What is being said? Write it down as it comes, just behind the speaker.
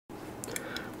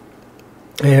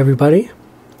Hey everybody,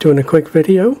 doing a quick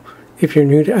video. If you're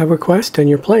new to Everquest and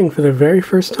you're playing for the very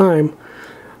first time,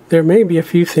 there may be a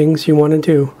few things you want to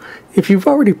do. If you've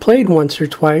already played once or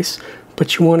twice,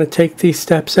 but you want to take these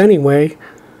steps anyway,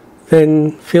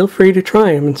 then feel free to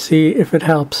try them and see if it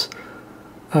helps.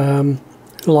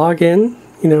 Log in,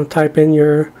 type in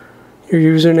your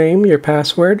username, your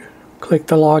password, click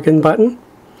the login button.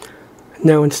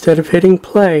 Now instead of hitting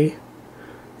play,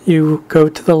 you go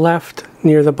to the left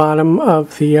near the bottom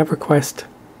of the Everquest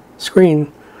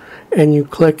screen and you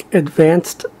click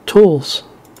Advanced Tools.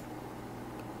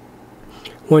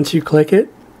 Once you click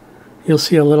it, you'll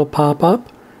see a little pop-up.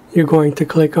 You're going to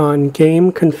click on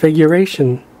Game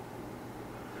Configuration.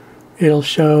 It'll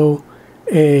show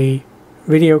a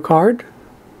video card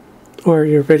or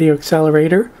your video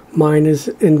accelerator. Mine is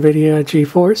NVIDIA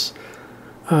GeForce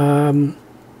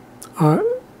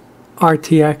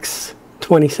RTX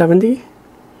 2070.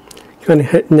 You're going to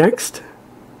hit Next.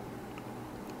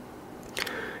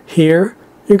 Here,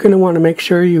 you're going to want to make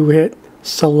sure you hit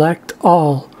Select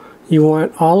All. You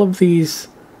want all of these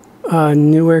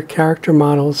newer character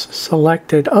models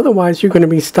selected. Otherwise, you're going to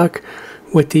be stuck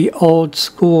with the old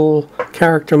school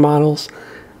character models.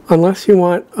 Unless you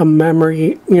want a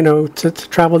memory, to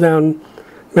travel down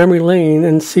memory lane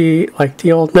and see like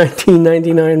the old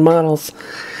 1999 models.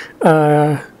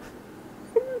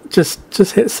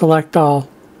 Just hit Select All.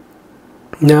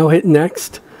 Now hit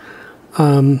Next.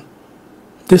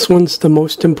 This one's the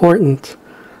most important.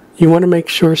 You want to make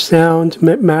sure sound,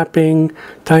 mapping,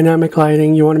 dynamic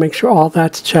lighting, you want to make sure all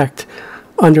that's checked.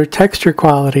 Under texture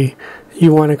quality,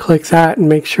 you want to click that and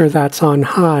make sure that's on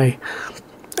high.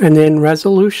 And then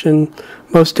resolution,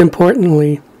 most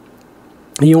importantly,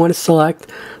 you want to select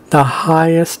the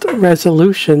highest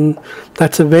resolution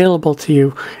that's available to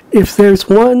you. If there's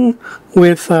one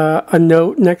with a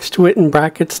note next to it in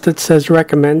brackets that says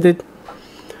recommended,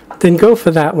 then go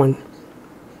for that one.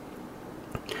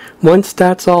 Once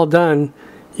that's all done,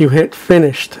 you hit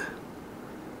finished.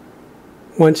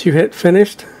 Once you hit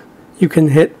finished, you can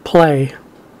hit play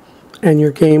and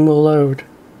your game will load.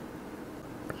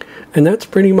 And that's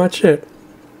pretty much it.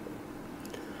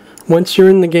 Once you're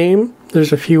in the game,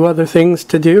 there's a few other things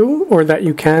to do, or that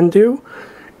you can do,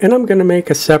 and I'm going to make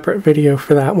a separate video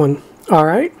for that one.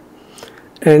 Alright?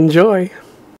 Enjoy!